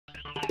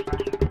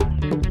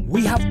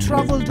We have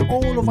traveled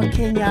all over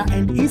Kenya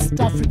and East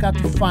Africa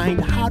to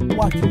find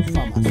hard-working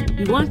farmers.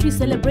 We want to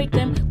celebrate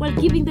them while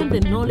giving them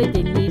the knowledge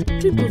they need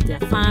to improve their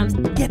farms,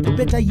 get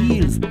better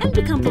yields, and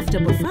become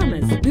profitable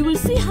farmers. We will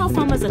see how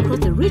farmers across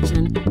the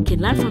region can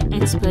learn from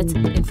experts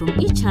and from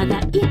each other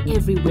in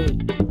every way.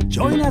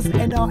 Join us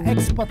and our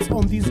experts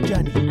on this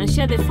journey and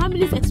share their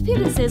families'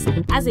 experiences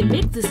as they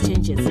make these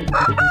changes.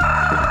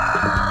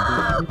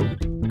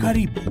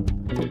 Karibu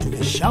to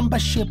the Shamba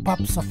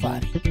Shape-Up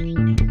Safari.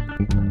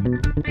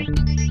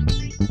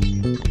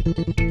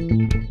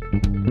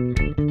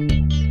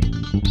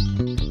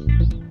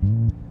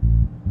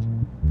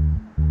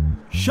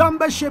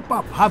 Shamba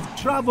Shape-Up have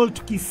traveled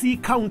to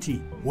Kisii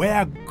County,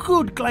 where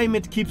good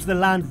climate keeps the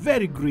land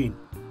very green.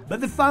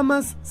 But the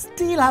farmers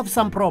still have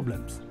some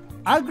problems.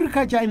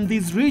 Agriculture in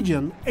this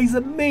region is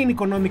a main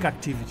economic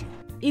activity.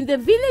 In the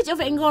village of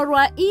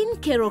Engorwa in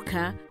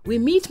Keroka, we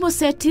meet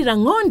Moseti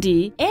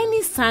Rangondi and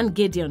his son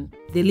Gideon.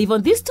 They live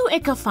on this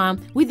 2-acre farm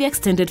with the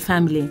extended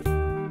family.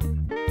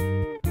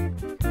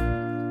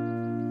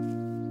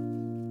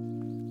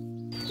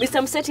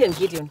 Mr. Moseti and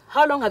Gideon,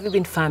 how long have you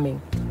been farming?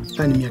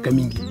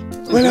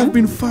 Well, I've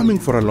been farming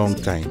for a long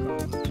time.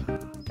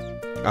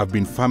 I've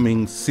been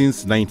farming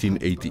since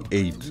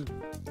 1988.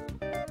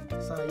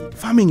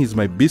 Farming is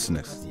my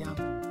business.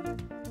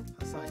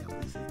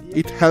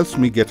 It helps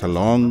me get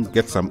along,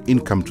 get some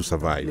income to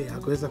survive.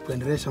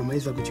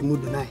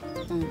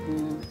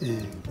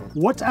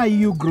 What are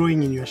you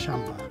growing in your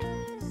shamba?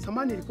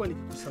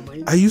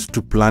 I used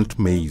to plant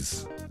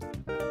maize,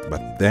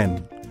 but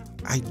then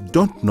I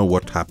don't know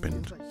what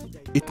happened.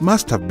 It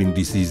must have been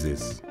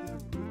diseases.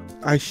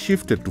 I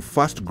shifted to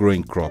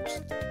fast-growing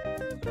crops: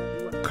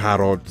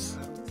 carrots,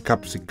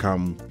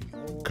 capsicum,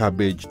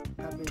 cabbage,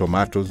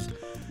 tomatoes.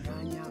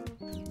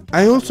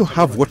 I also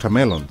have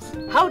watermelons.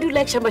 How do you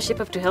like Shamba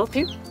Shape-Up to help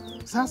you?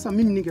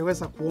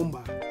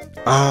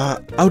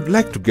 I would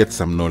like to get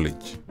some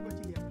knowledge.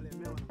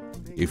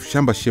 If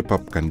Shamba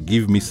Shape-Up can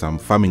give me some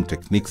farming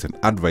techniques and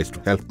advice to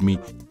help me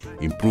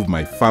improve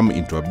my farm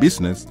into a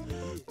business,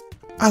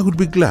 I would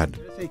be glad.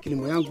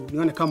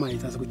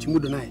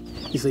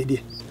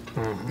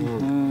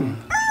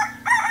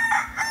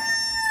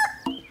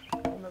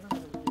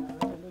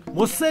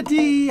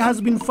 Moseti has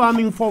been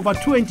farming for over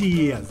 20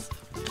 years,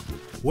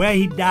 where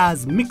he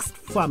does mixed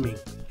farming.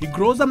 He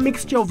grows a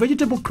mixture of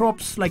vegetable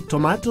crops like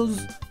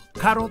tomatoes,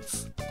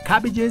 carrots,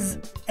 cabbages,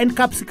 and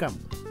capsicum,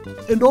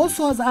 and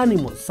also has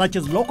animals such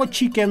as local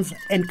chickens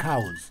and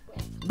cows.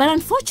 But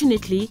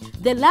unfortunately,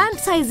 the land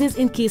sizes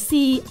in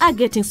Kisii are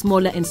getting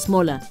smaller and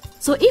smaller.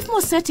 So if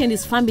Moseti and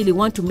his family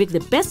want to make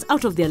the best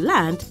out of their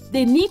land,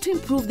 they need to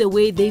improve the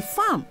way they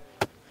farm.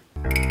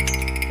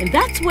 And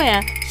that's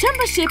where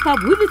Shamba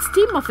Shape-Up with its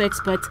team of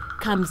experts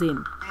comes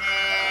in.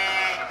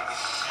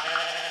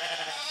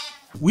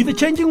 With the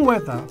changing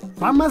weather,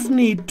 farmers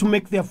need to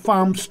make their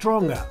farm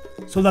stronger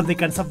so that they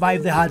can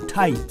survive the hard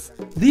times.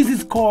 This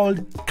is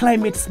called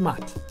climate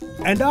smart.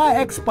 And our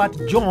expert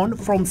John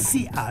from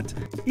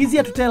out.We is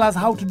here to tell us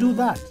how to do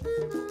that.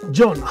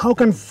 John, how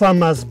can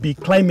farmers be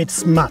climate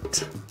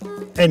smart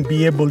and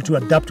be able to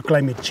adapt to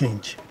climate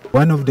change?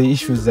 One of the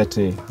issues that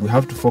we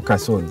have to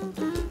focus on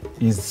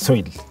is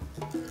soil.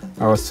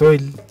 Our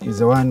soil is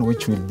the one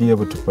which will be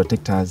able to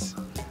protect us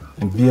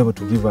and be able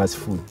to give us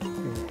food.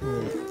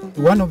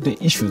 One of the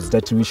issues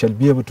that we shall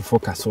be able to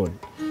focus on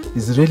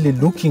is really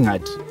looking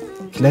at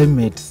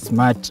climate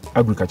smart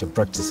agriculture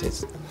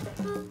practices.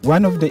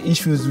 One of the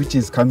issues which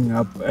is coming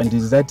up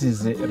is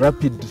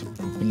rapid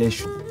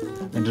population.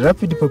 And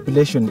rapid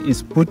population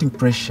is putting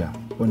pressure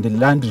on the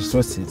land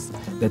resources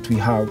that we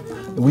have,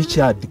 which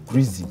are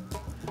decreasing.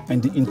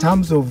 And in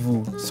terms of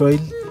soil,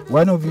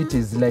 one of it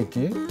is like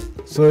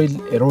soil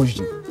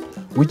erosion,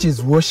 which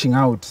is washing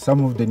out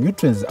some of the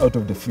nutrients out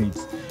of the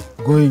fields,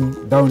 going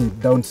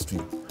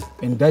downstream.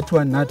 And that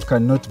one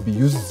cannot be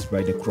used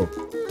by the crop.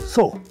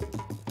 So,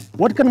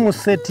 what can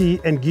Moseti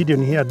and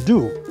Gideon here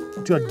do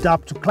to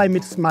adapt to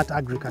climate-smart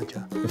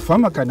agriculture? The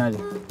farmer can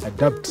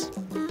adapt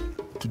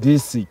to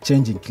this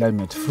changing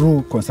climate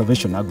through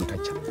conservation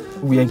agriculture.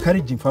 We are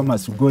encouraging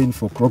farmers to go in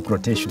for crop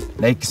rotation,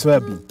 like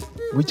soybean,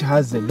 which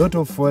has a lot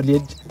of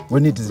foliage.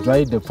 When it is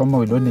dry, the farmer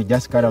will only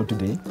just cut out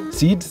the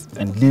seeds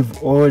and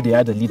leave all the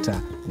other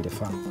litter in the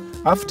farm.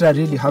 After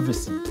really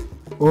harvesting,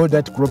 all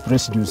that crop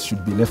residues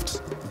should be left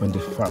on the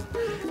farm.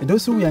 And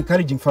also we are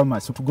encouraging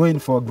farmers to go in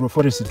for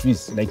agroforestry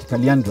trees like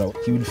Kaliandra.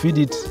 He will feed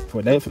it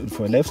for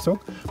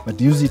livestock, but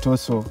use it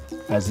also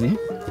as a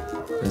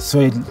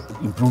soil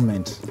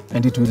improvement,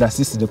 and it will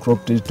assist the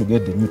crop to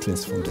get the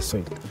nutrients from the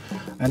soil.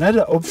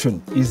 Another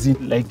option is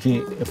like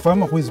a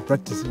farmer who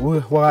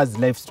has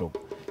livestock.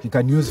 He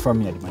can use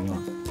farmyard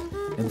manure.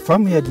 And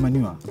farmyard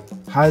manure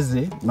has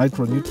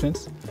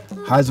micronutrients,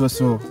 has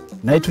also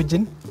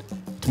nitrogen.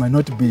 It might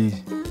not be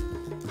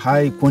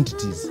high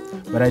quantities,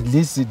 but at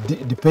least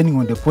depending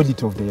on the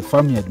quality of the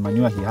farmyard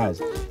manure he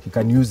has, he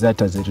can use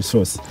that as a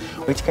resource.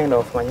 Which kind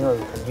of manure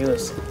we can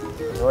use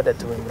in order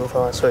to improve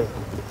our soil?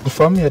 The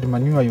farmyard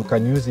manure, you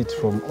can use it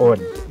from all.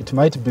 It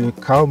might be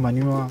cow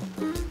manure,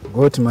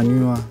 goat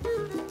manure,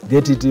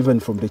 get it even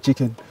from the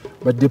chicken.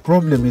 But the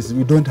problem is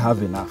we don't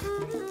have enough.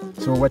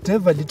 So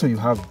whatever little you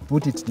have,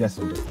 put it just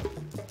on the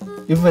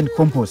farm. Even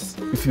compost,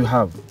 if you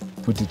have,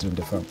 put it on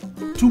the farm.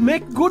 To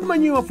make good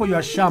manure for your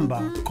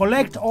shamba,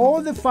 collect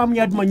all the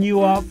farmyard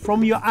manure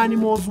from your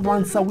animals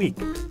once a week.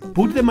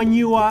 Put the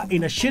manure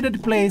in a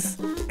shaded place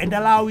and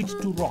allow it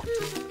to rot.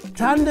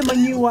 Turn the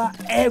manure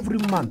every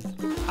month.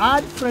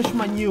 Add fresh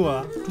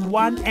manure to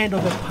one end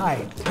of the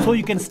pile so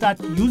you can start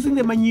using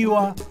the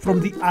manure from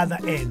the other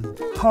end.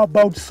 How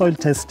about soil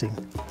testing?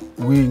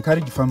 We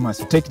encourage farmers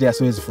to take their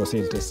soils for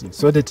soil testing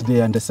so that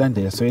they understand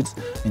their soils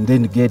and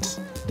then get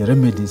the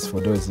remedies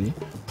for those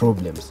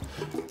problems.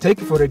 Take,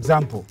 for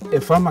example,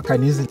 a farmer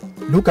can easily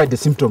look at the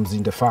symptoms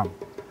in the farm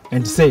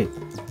and say,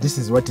 this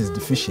is what is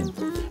deficient.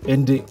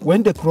 And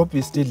when the crop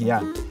is still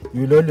young,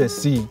 you will always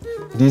see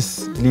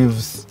these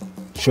leaves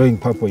showing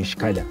purplish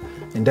color,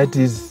 and that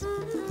is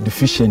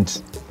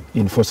deficient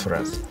in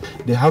phosphorus.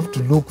 They have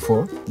to look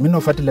for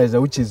mineral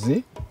fertilizer, which is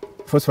the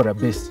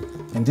phosphorus based.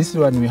 And this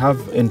one we have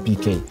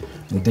NPK,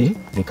 and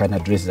they can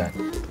address that.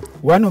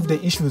 One of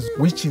the issues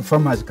which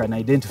farmers can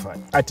identify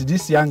at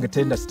this young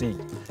tender stage,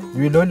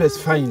 you will always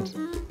find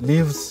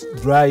leaves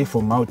dry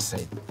from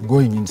outside,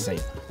 going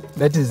inside.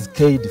 That is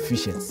K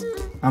deficiency,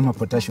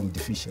 potassium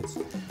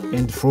deficiency.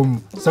 And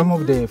from some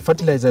of the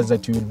fertilizers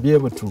that you will be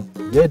able to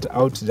get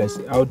out there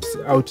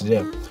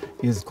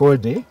is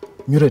called the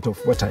muriate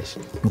of potash.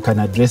 You can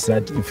address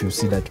that if you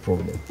see that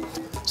problem.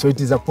 So it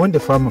is upon the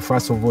farmer,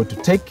 first of all, to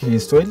take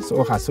his soils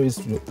or her soils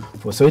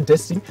for soil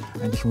testing,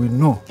 and he will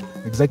know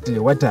exactly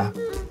what are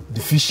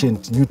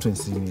deficient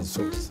nutrients in his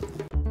soils.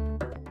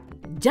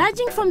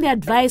 Judging from the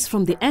advice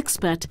from the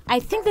expert,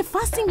 I think the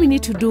first thing we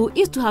need to do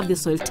is to have the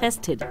soil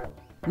tested.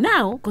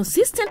 Now,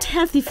 consistent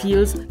healthy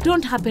fields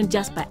don't happen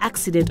just by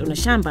accident on a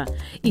shamba.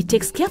 It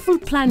takes careful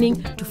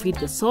planning to feed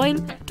the soil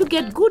to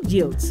get good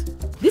yields.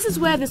 This is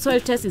where the soil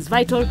test is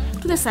vital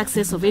to the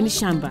success of any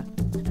shamba.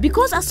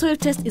 Because a soil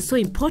test is so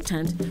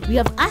important, we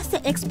have asked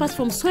the experts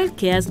from Soil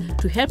Cares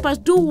to help us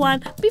do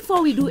one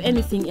before we do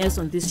anything else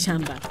on this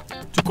shamba.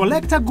 To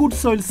collect a good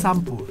soil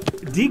sample,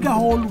 dig a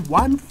hole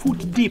 1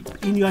 foot deep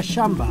in your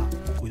shamba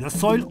with a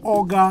soil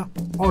auger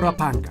or a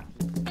panga.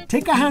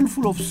 Take a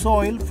handful of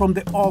soil from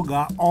the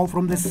auger or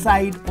from the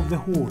side of the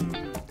hole.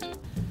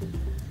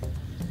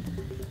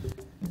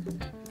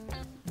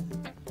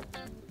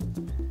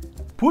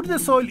 Put the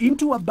soil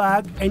into a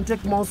bag and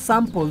take more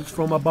samples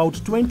from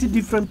about 20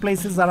 different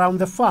places around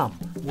the farm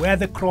where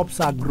the crops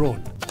are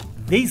grown.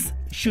 This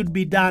should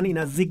be done in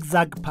a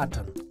zigzag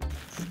pattern.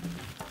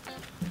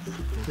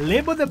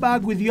 Label the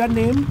bag with your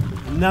name,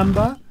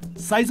 number,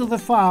 size of the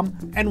farm,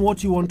 and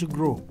what you want to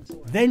grow.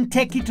 Then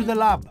take it to the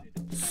lab.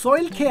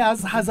 Soil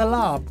Cares has a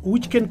lab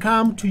which can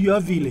come to your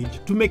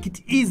village to make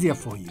it easier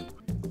for you.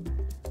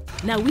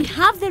 Now we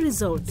have the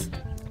results.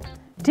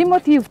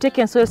 Timothy, you've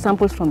taken soil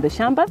samples from the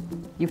shamba.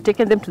 You've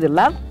taken them to the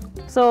lab.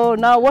 So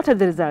now what are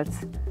the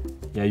results?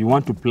 Yeah, you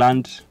want to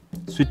plant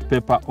sweet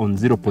pepper on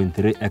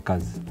 0.3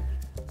 acres.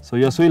 So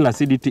your soil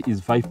acidity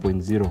is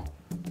 5.0.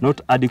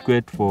 Not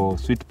adequate for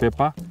sweet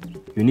pepper.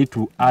 You need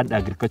to add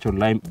agricultural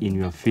lime in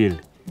your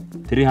field,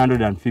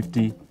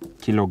 350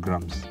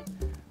 kilograms.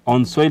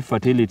 On soil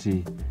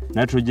fertility,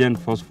 nitrogen,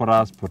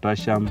 phosphorus,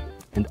 potassium,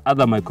 and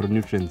other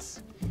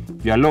micronutrients.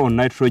 You are low on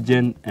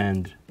nitrogen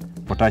and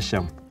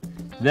potassium.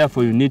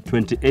 Therefore, you need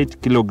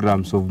 28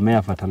 kilograms of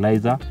mare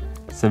fertilizer,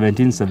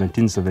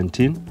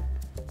 17-17-17.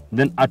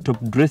 Then at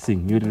top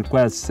dressing, you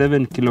require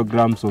 7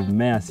 kilograms of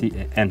mare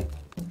CAN.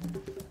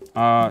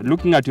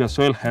 Looking at your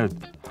soil health,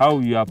 how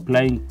you are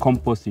applying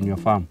compost in your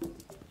farm.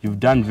 You've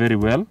done very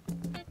well.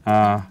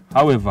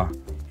 However,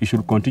 you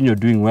should continue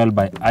doing well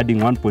by adding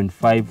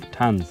 1.5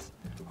 tons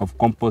of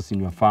compost in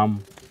your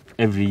farm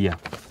every year.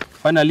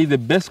 Finally, the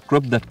best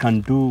crop that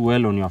can do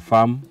well on your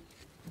farm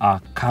are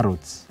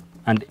carrots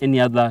and any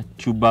other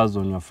tubers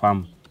on your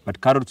farm. But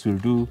carrots will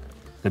do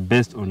the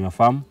best on your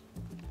farm.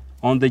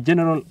 On the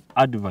general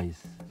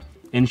advice,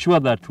 ensure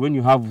that when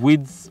you have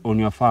weeds on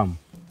your farm,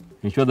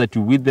 ensure that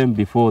you weed them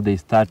before they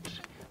start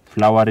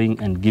flowering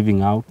and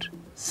giving out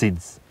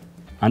seeds.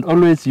 And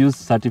always use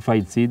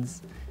certified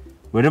seeds.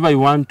 Wherever you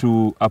want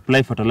to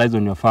apply fertilizer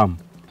on your farm,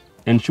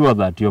 ensure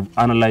that you have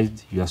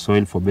analyzed your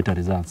soil for better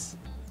results.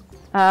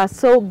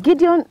 So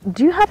Gideon,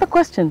 do you have a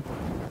question?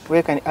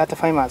 Where can other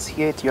farmers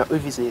get your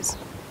offices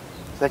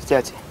such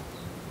that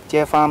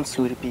their farms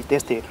will be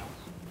tested?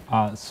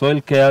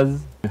 Soil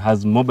Cares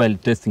has mobile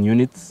testing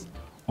units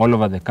all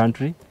over the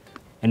country.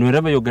 And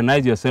wherever you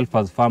organize yourself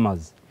as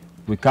farmers,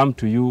 we come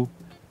to you,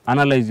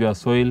 analyze your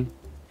soil,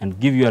 and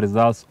give you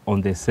results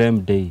on the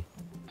same day.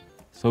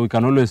 So we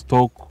can always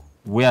talk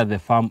where the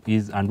farm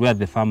is and where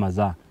the farmers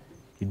are.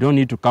 You don't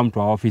need to come to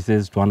our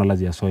offices to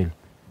analyze your soil.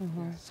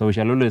 So we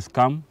shall always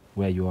come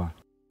where you are.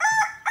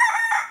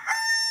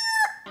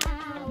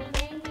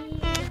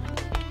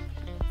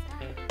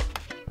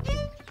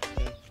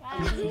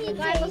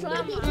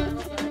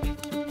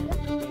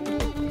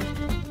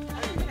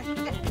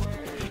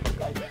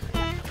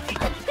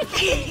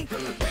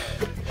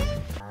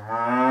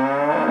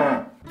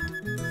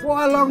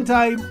 For a long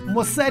time,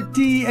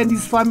 Moseti and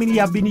his family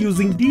have been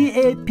using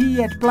DAP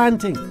at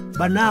planting,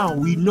 but now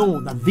we know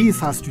that this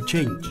has to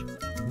change.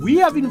 We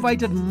have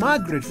invited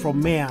Margaret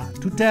from Mea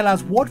to tell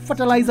us what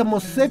fertilizer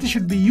Moseti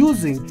should be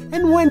using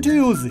and when to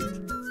use it.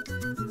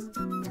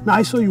 Now,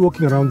 I saw you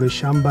walking around the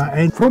Shamba,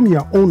 and from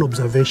your own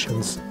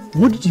observations,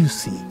 what did you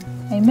see?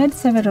 I made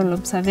several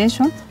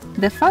observations.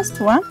 The first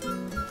one,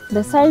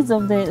 the size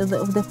of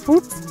the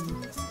fruits,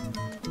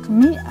 to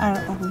me, are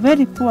of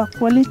very poor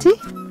quality.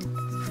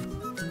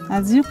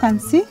 As you can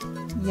see,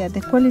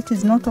 the quality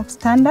is not of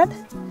standard.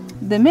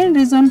 The main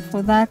reason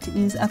for that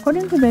is,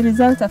 according to the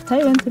results, after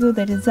I went through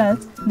the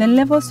results, the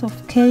levels of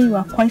K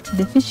were quite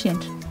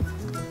deficient.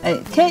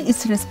 K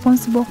is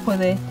responsible for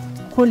the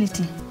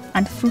quality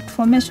and fruit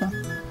formation.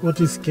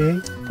 What is K?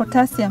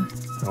 Potassium.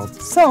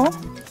 Okay. So,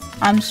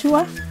 I'm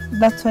sure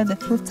that's why the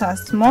fruits are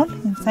small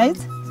in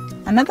size.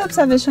 Another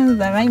observation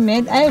that I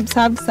made, I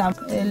observed some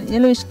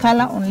yellowish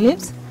color on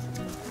leaves.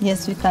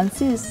 Yes, we can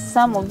see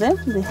some of them,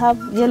 they have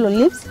yellow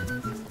leaves.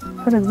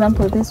 For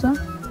example, this one.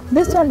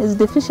 This one is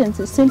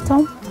deficiency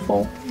symptom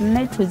for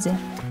nitrogen.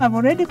 I've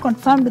already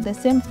confirmed the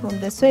same from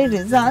the soil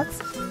results.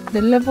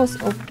 The levels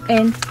of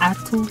N are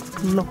too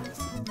low.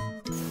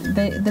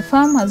 The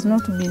farm has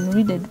not been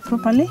weeded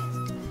properly,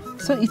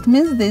 so it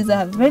means there's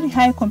a very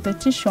high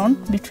competition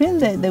between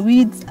the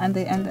weeds and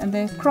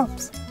the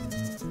crops.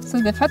 So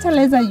the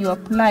fertilizer you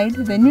applied,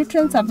 the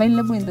nutrients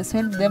available in the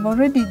soil, they've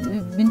already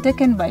been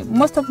taken by,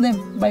 most of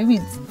them, by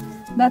weeds.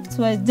 That's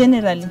why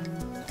generally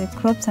the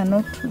crops are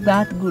not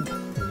that good.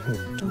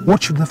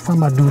 What should the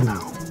farmer do now?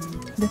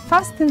 The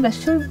first thing that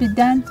should be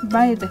done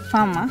by the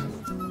farmer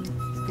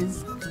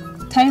is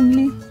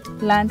timely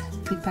land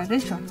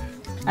preparation.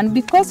 And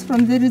because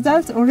from the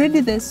results already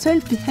the soil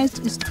pH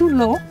is too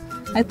low,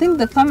 I think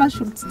the farmer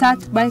should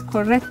start by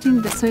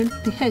correcting the soil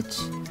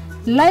pH.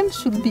 Lime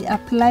should be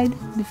applied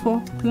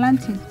before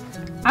planting.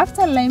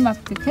 After lime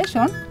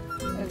application,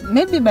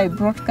 maybe by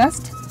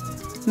broadcast,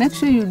 make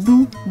sure you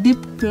do deep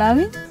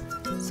plowing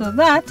so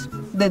that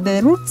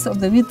the roots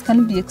of the weeds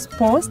can be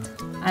exposed,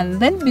 and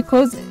then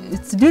because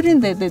it's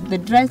during the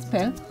dry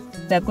spell,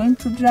 they're going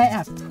to dry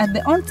up. At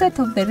the onset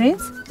of the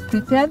rains,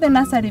 prepare the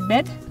nursery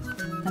bed,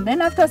 and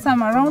then after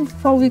some around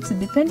 4 weeks,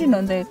 depending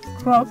on the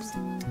crops,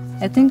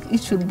 I think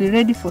it should be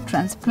ready for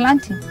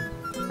transplanting.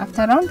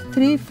 After around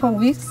 3-4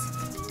 weeks,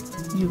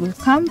 you will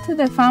come to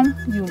the farm,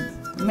 you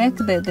make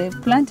the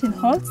planting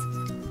holes,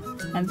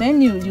 and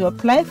then you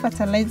apply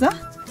fertilizer.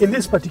 In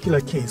this particular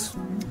case,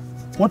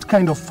 what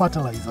kind of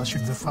fertilizer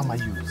should the farmer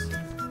use?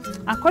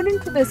 According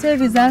to the soil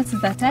results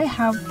that I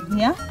have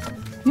here,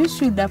 you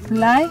should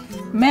apply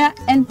Mea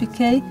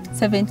NPK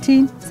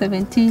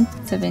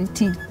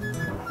 17-17-17.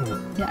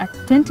 They are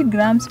 20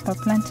 grams per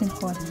planting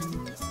hole.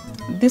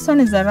 This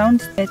one is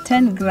around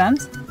 10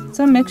 grams,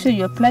 so make sure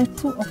you apply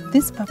 2 of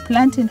this per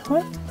planting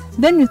hole.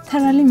 Then you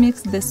thoroughly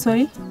mix the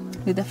soil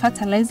with the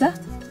fertilizer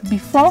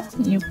before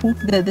you put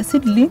the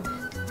seedling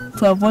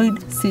to avoid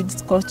seed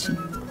scorching.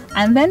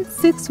 And then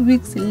 6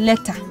 weeks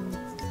later,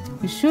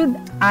 you should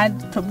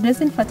add top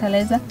dressing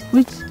fertilizer,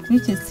 which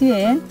is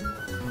CAN,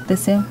 the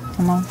same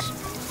amount.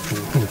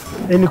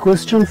 Any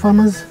question,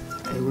 farmers?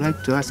 I would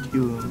like to ask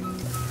you,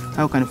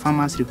 how can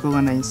farmers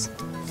recognize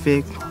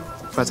fake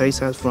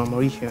fertilizers from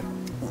original?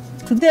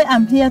 Today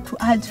I'm here to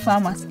urge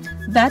farmers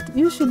that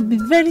you should be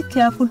very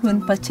careful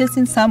when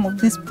purchasing some of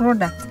these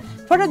products.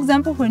 For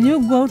example, when you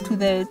go to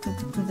the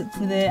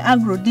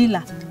agro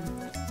dealer,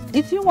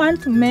 if you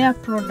want Mea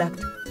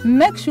product,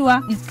 make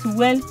sure it's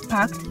well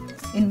packed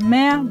in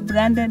Mea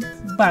branded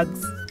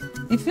bags.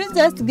 If you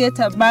just get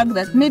a bag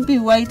that may be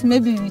white,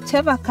 maybe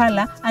whichever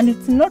color, and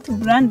it's not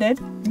branded,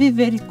 be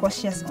very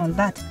cautious on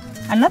that.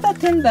 Another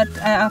thing that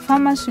a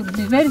farmer should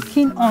be very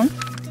keen on,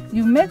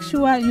 you make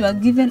sure you are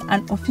given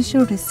an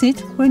official receipt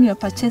when you are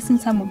purchasing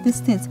some of these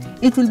things.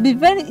 It will be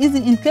very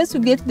easy in case you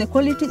get the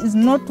quality is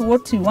not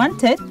what you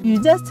wanted, you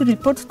just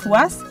report to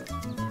us,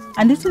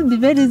 and it will be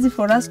very easy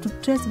for us to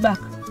trace back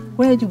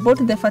where you bought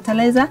the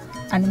fertilizer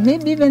and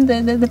maybe even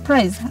the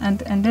price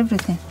and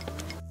everything.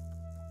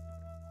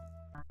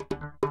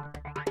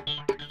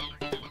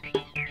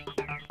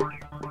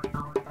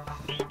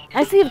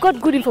 I see you've got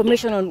good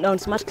information on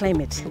smart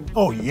climate.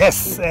 Oh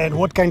yes, and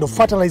what kind of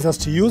fertilizers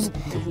to use.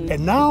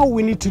 And now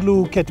we need to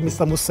look at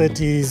Mr.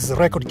 Moseti's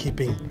record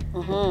keeping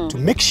to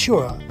make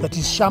sure that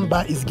his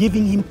Shamba is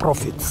giving him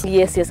profits.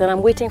 Yes, and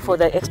I'm waiting for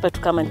the expert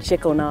to come and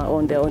check on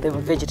the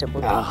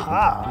vegetable.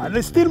 Aha,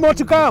 there's still more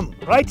to come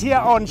right here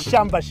on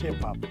Shamba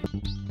Shape Up.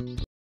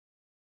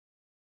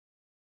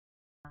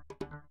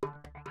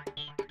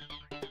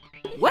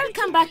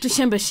 Welcome back to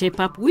Shamba Shape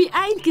Up. We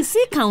are in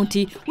Kisii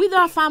County with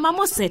our farmer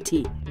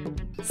Moseti.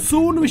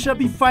 Soon we shall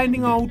be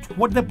finding out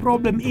what the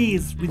problem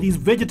is with these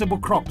vegetable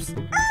crops.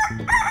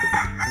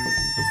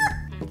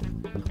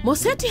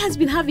 Moseti has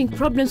been having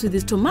problems with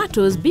his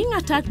tomatoes being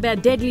attacked by a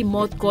deadly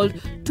moth called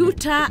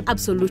Tuta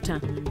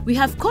absoluta. We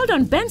have called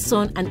on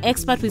Benson, an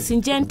expert with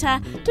Syngenta,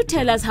 to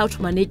tell us how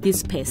to manage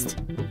this pest.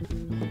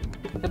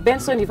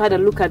 Benson, you've had a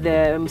look at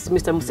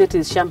Mr.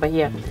 Moseti's Shamba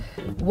here.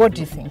 What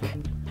do you think?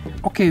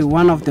 Okay,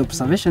 one of the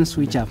observations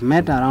which I've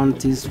made around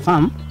this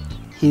farm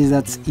is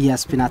that he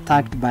has been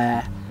attacked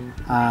by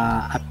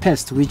a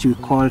pest which we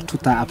call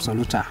Tuta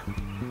absoluta.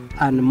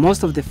 And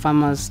most of the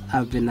farmers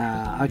have been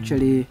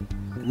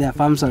their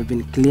farms have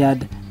been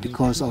cleared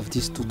because of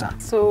this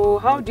tuta. So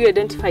how do you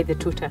identify the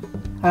tuta?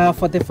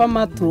 For the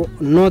farmer to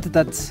note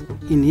that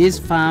in his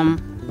farm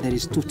there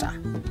is tuta,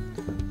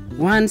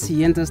 once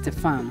he enters the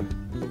farm,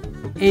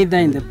 either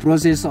in the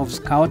process of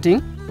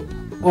scouting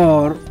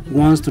or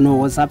wants to know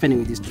what's happening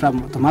with his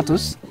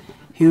tomatoes,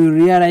 he will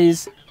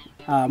realize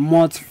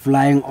moths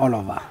flying all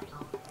over.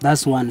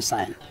 That's one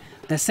sign.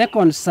 The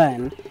second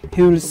sign,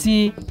 he will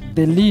see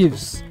the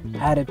leaves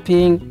are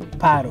being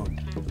parrowed.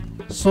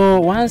 So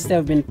once they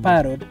have been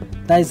parrowed,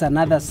 that is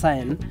another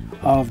sign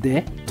of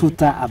the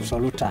Tuta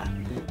absoluta.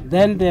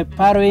 Then the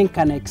parrowing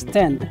can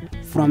extend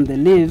from the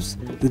leaves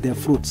to the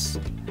fruits.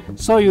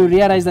 So you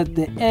realize that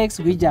the eggs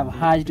which have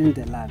hatched in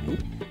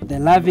the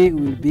larvae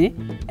will be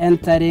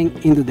entering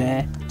into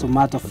the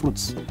tomato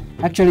fruits.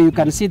 Actually, you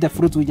can see the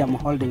fruit which I'm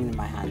holding in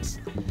my hands.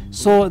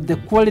 So the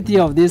quality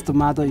of this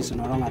tomato is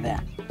no longer there.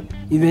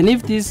 Even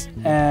if this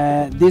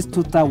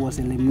tuta was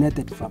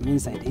eliminated from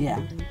inside here,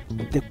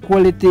 the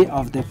quality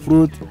of the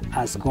fruit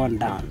has gone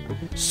down.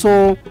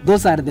 So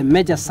those are the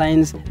major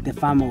signs the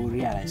farmer will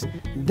realize.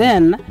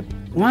 Then,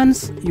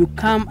 once you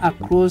come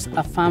across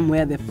a farm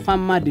where the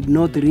farmer did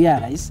not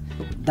realize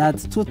that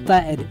tuta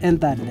had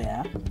entered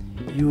there,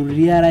 you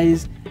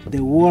realize the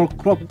whole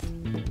crop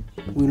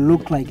will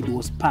look like it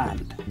was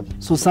burned.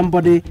 So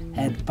somebody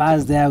had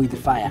passed there with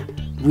fire,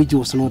 which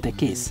was not the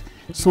case.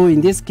 So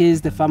in this case,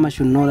 the farmer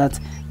should know that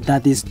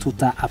that is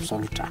Tuta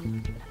absoluta.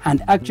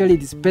 And actually,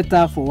 it is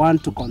better for one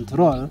to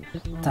control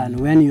than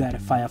when you are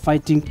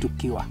firefighting to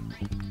cure.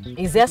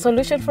 Is there a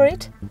solution for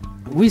it?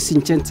 We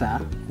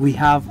Syngenta, we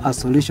have a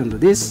solution to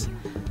this,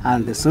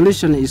 and the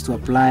solution is to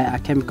apply a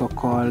chemical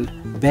called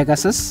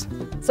Pegasus.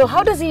 So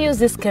how does he use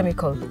this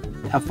chemical?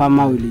 A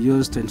farmer will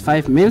use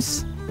 25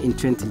 mils in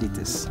 20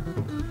 liters.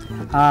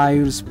 He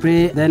will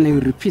spray, then he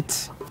will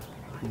repeat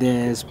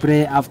the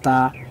spray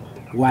after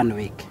 1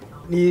 week.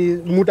 Ni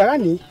muda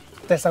gani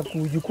tesa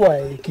kujukua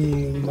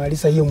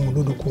ikimaliza hiyo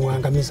mdudu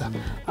kuangamiza?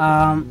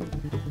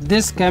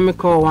 This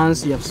chemical,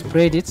 once you have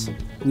sprayed it,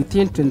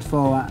 within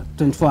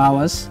 24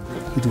 hours,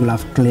 it will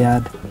have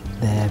cleared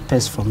the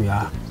pest from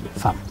your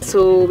farm.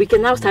 So we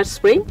can now start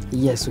spraying?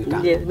 Yes, we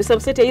can. Yes. Mr.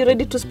 Moseti, are you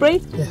ready to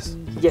spray? Yes.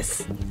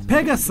 Yes.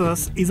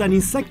 Pegasus is an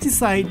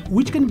insecticide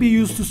which can be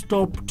used to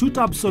stop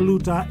Tuta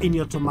absoluta in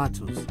your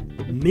tomatoes.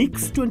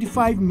 Mix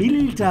 25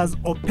 milliliters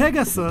of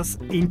Pegasus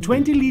in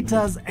 20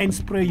 liters and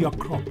spray your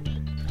crop.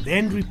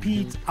 Then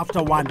repeat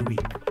after 1 week.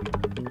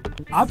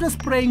 After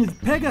spraying with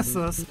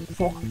Pegasus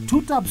for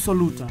Tuta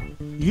absoluta,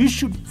 you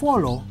should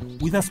follow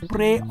with a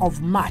spray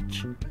of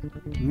Match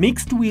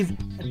mixed with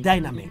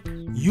Dynamic.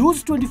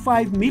 Use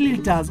 25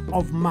 milliliters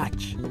of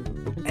Match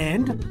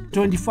and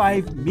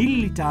 25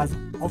 milliliters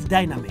of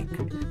Dynamic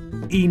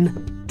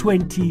in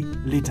 20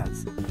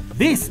 liters.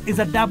 This is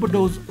a double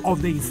dose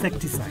of the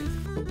insecticide.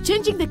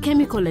 Changing the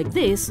chemical like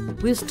this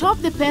will stop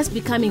the pest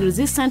becoming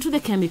resistant to the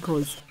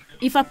chemicals.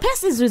 If a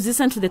pest is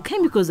resistant to the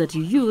chemicals that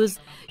you use,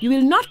 you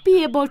will not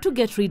be able to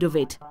get rid of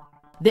it.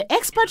 The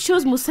expert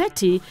shows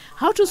Moseti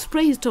how to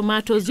spray his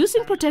tomatoes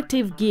using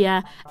protective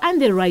gear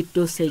and the right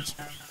dosage.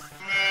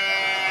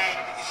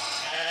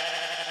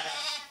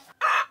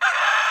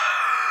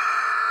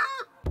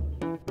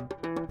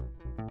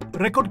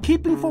 Record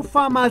keeping for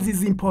farmers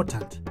is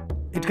important.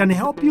 It can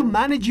help you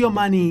manage your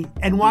money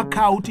and work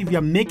out if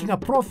you're making a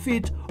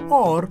profit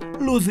or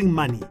losing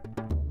money.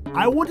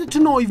 I wanted to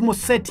know if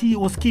Moseti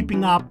was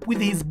keeping up with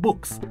his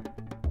books.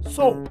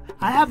 So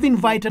I have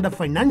invited a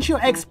financial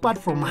expert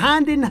from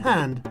Hand in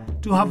Hand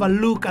to have a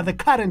look at the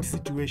current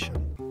situation.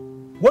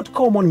 What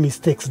common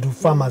mistakes do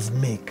farmers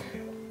make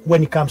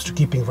when it comes to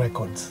keeping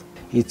records?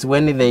 It's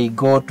when they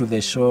go to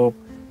the shop,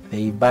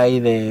 they buy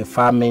the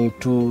farming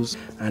tools,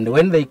 and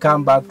when they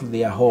come back to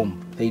their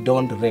home, they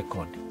don't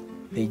record.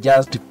 They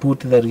just put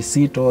the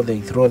receipt or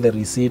they throw the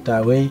receipt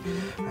away,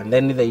 and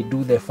then they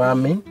do the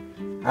farming.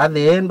 At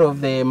the end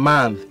of the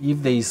month,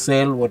 if they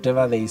sell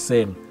whatever they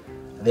sell,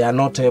 they are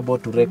not able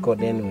to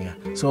record anywhere.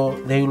 So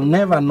they will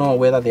never know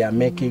whether they are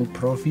making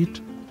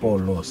profit or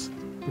loss.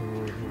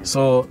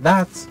 So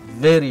that's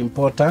very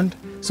important.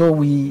 So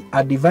we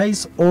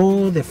advise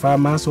all the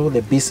farmers, all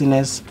the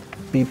business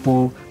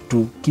people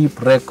to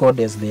keep record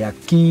as their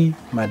key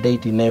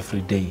mandate in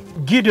every day.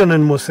 Gideon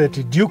and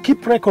Moseti, do you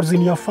keep records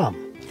in your farm?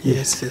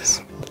 Yes.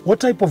 What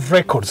type of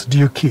records do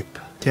you keep?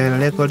 There are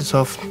records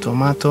of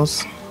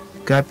tomatoes,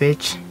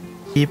 cabbage,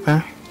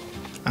 pepper,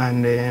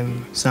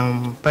 and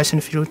some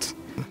passion fruits.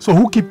 So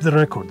who keep the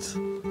records?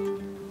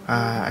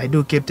 I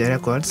do keep the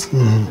records.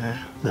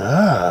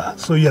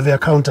 So you're the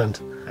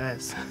accountant?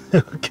 Yes.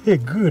 Okay,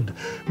 good.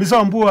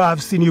 Mr. Ambua,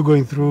 I've seen you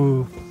going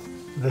through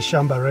the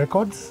Shamba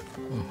records.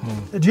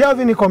 Do you have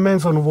any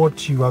comments on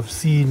what you have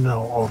seen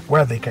or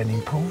where they can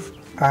improve?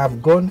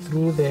 I've gone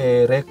through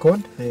the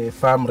record, the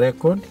farm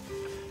record,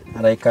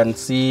 and I can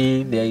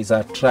see there is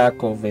a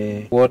track of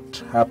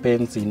what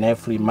happens in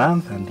every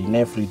month and in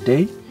every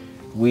day.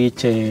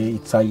 which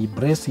it's an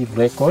impressive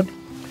record,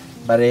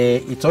 but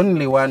it's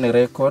only one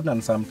record,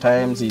 and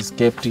sometimes it's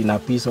kept in a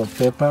piece of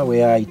paper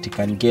where it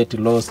can get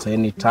lost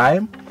any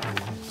time.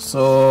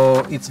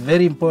 So it's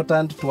very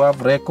important to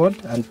have record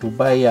and to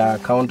buy a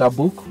counter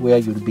book where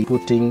you'll be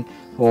putting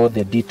all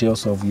the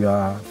details of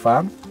your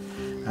farm.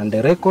 And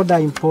the record are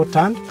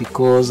important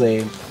because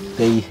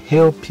they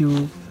help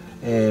you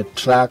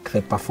track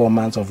the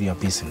performance of your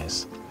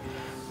business.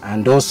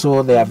 And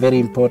also they are very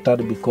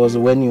important because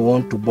when you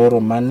want to borrow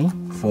money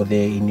for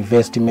the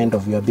investment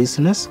of your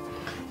business,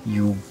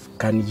 you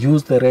can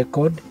use the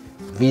record,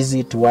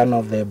 visit one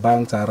of the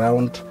banks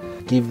around,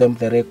 give them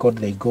the record,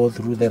 they go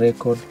through the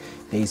record,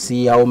 they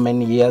see how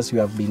many years you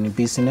have been in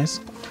business,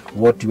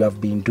 what you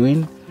have been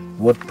doing,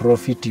 what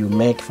profit you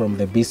make from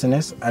the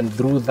business, and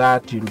through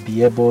that you'll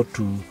be able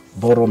to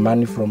borrow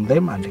money from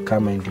them and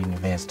come and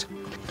invest.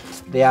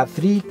 There are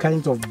 3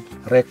 kinds of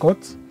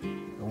records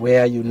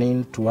where you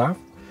need to have.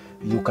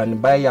 You can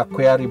buy a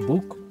query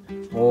book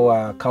or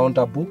a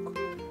counter book,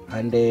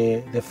 and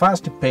the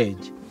first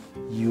page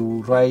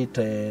you write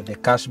the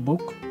cash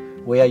book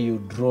where you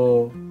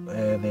draw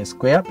the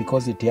square,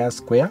 because it has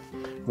square,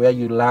 where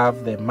you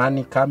have the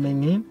money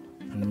coming in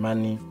and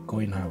money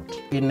going out.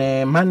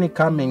 In money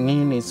coming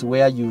in is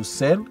where you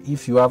sell.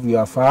 If you have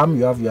your farm,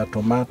 you have your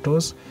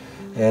tomatoes,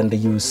 and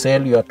you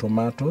sell your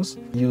tomatoes,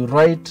 you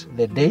write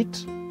the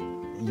date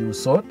you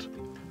sold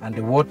and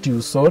what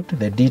you sold,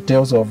 the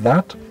details of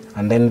that,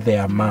 and then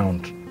the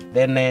amount.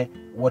 Then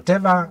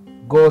whatever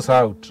goes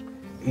out,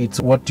 it's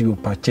what you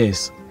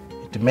purchase.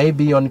 It may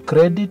be on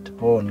credit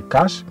or on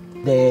cash.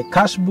 The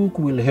cash book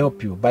will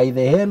help you by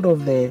the end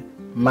of the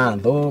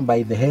month or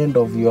by the end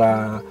of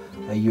your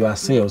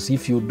sales.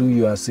 If you do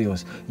your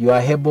sales, you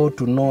are able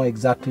to know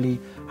exactly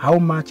how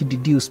much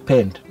did you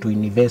spend to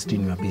invest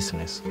in your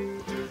business,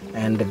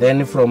 and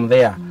then from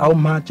there, how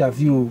much have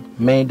you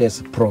made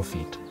as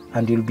profit,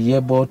 and you'll be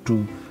able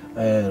to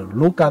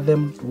look at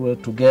them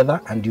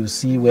together and you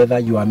see whether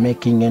you are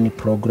making any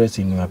progress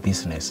in your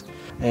business.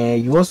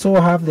 You also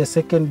have the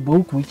second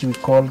book, which we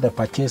call the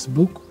purchase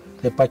book.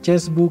 The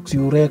purchase books,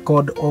 you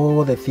record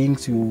all the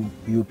things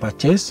you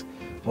purchase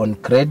on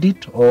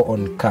credit or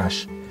on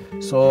cash.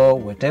 So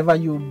whatever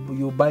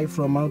you buy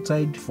from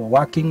outside for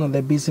working on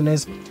the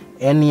business,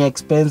 any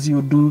expense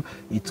you do,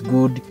 it's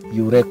good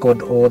you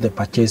record all the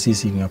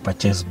purchases in your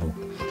purchase book.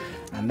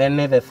 And then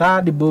the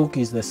third book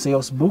is the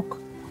sales book,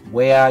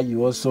 where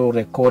you also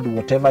record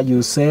whatever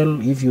you sell.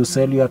 If you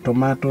sell your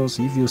tomatoes,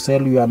 if you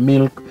sell your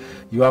milk,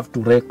 you have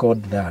to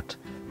record that.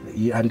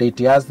 And it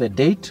has the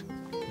date.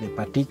 The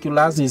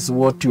particulars is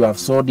what you have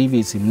sold. If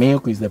it's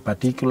milk, is the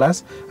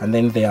particulars, and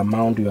then the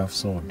amount you have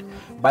sold.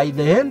 By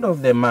the end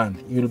of the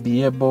month, you'll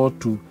be able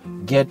to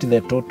get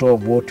the total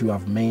of what you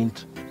have made.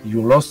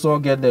 You'll also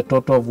get the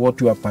total of what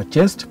you have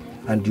purchased,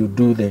 and you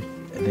do the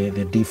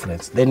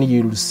difference. Then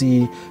you'll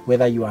see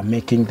whether you are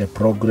making the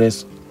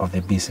progress of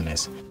the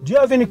business. Do you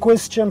have any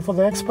question for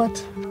the expert?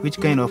 Which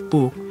kind of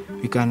book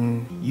we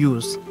can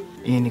use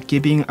in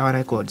keeping our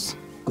records?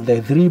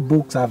 The 3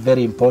 books are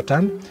very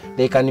important.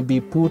 They can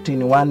be put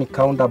in one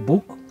counter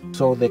book.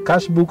 So the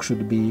cash book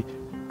should be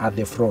at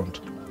the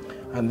front.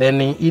 And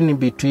then in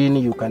between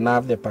you can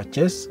have the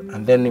purchase,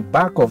 and then the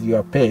back of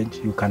your page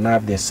you can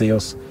have the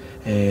sales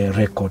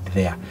record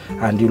there.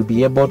 And you'll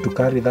be able to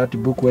carry that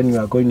book when you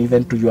are going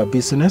even to your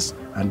business,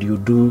 and you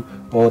do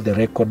all the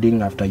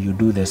recording after you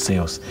do the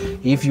sales.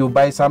 If you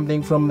buy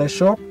something from the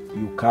shop,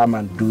 you come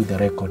and do the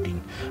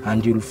recording.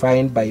 And you'll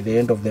find by the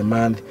end of the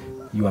month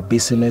your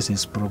business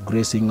is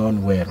progressing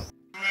on well.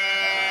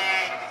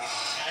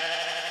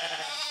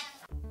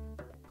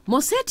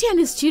 Moseti and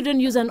his children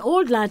use an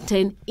old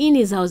lantern in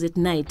his house at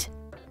night.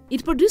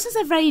 It produces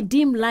a very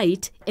dim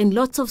light and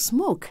lots of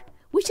smoke,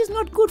 which is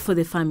not good for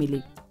the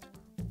family.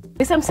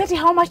 Mr. Moseti,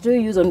 how much do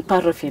you use on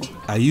paraffin?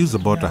 I use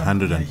about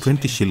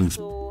 120 shillings.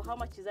 So how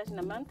much is that in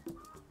a month?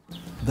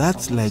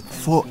 That's like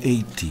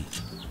 480.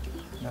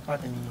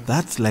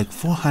 That's like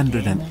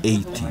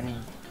 480.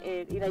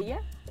 In a year?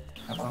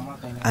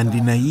 And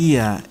in a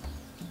year,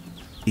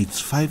 it's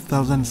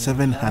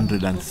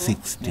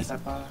 5,760.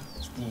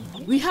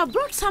 We have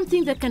brought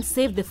something that can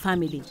save the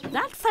family.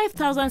 That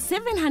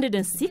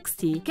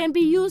 5,760 can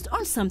be used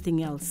on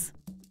something else.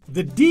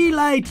 The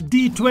D-Lite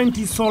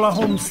D20 solar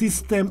home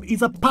system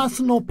is a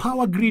personal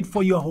power grid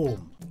for your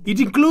home. It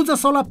includes a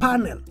solar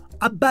panel,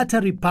 a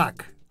battery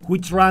pack,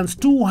 which runs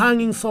 2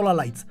 hanging solar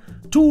lights,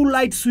 2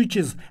 light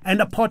switches, and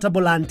a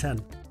portable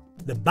lantern.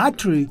 The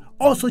battery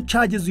also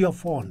charges your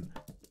phone.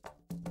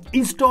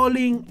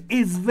 Installing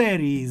is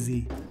very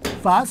easy.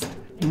 First,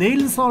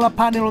 nail the solar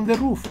panel on the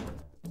roof.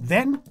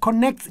 Then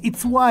connect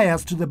its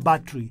wires to the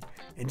battery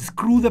and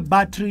screw the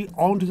battery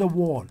onto the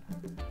wall.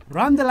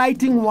 Run the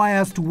lighting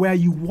wires to where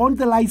you want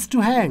the lights to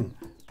hang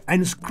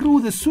and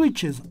screw the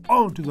switches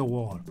onto the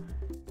wall.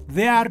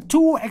 There are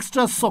 2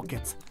 extra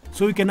sockets,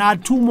 so you can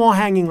add 2 more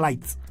hanging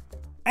lights.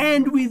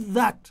 And with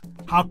that,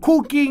 her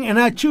cooking and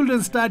her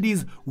children's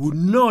studies would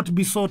not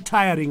be so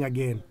tiring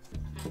again.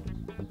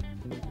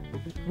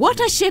 What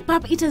a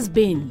shape-up it has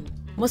been.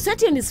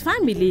 Moseti and his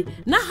family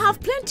now have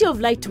plenty of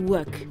light to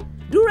work,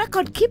 do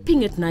record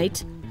keeping at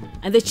night,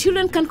 and the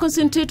children can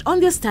concentrate on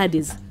their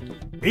studies.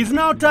 It's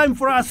now time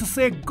for us to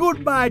say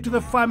goodbye to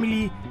the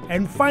family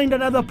and find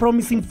another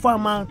promising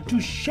farmer to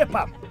shape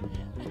up.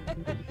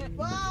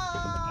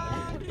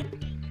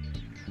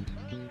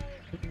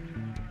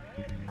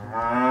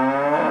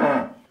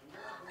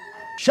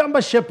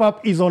 Shamba Shape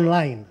Up is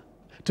online.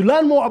 To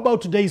learn more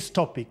about today's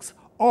topics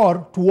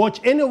or to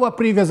watch any of our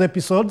previous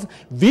episodes,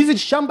 visit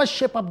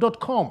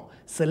shambashapeup.com,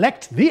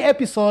 select the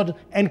episode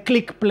and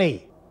click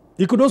play.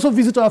 You could also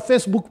visit our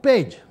Facebook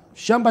page,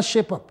 Shamba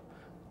Shape Up,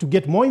 to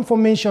get more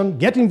information,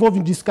 get involved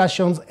in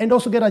discussions, and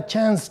also get a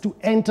chance to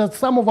enter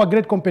some of our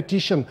great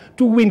competition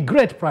to win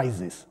great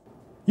prizes.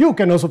 You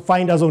can also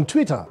find us on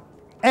Twitter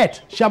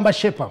at Shamba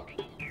Shape Up.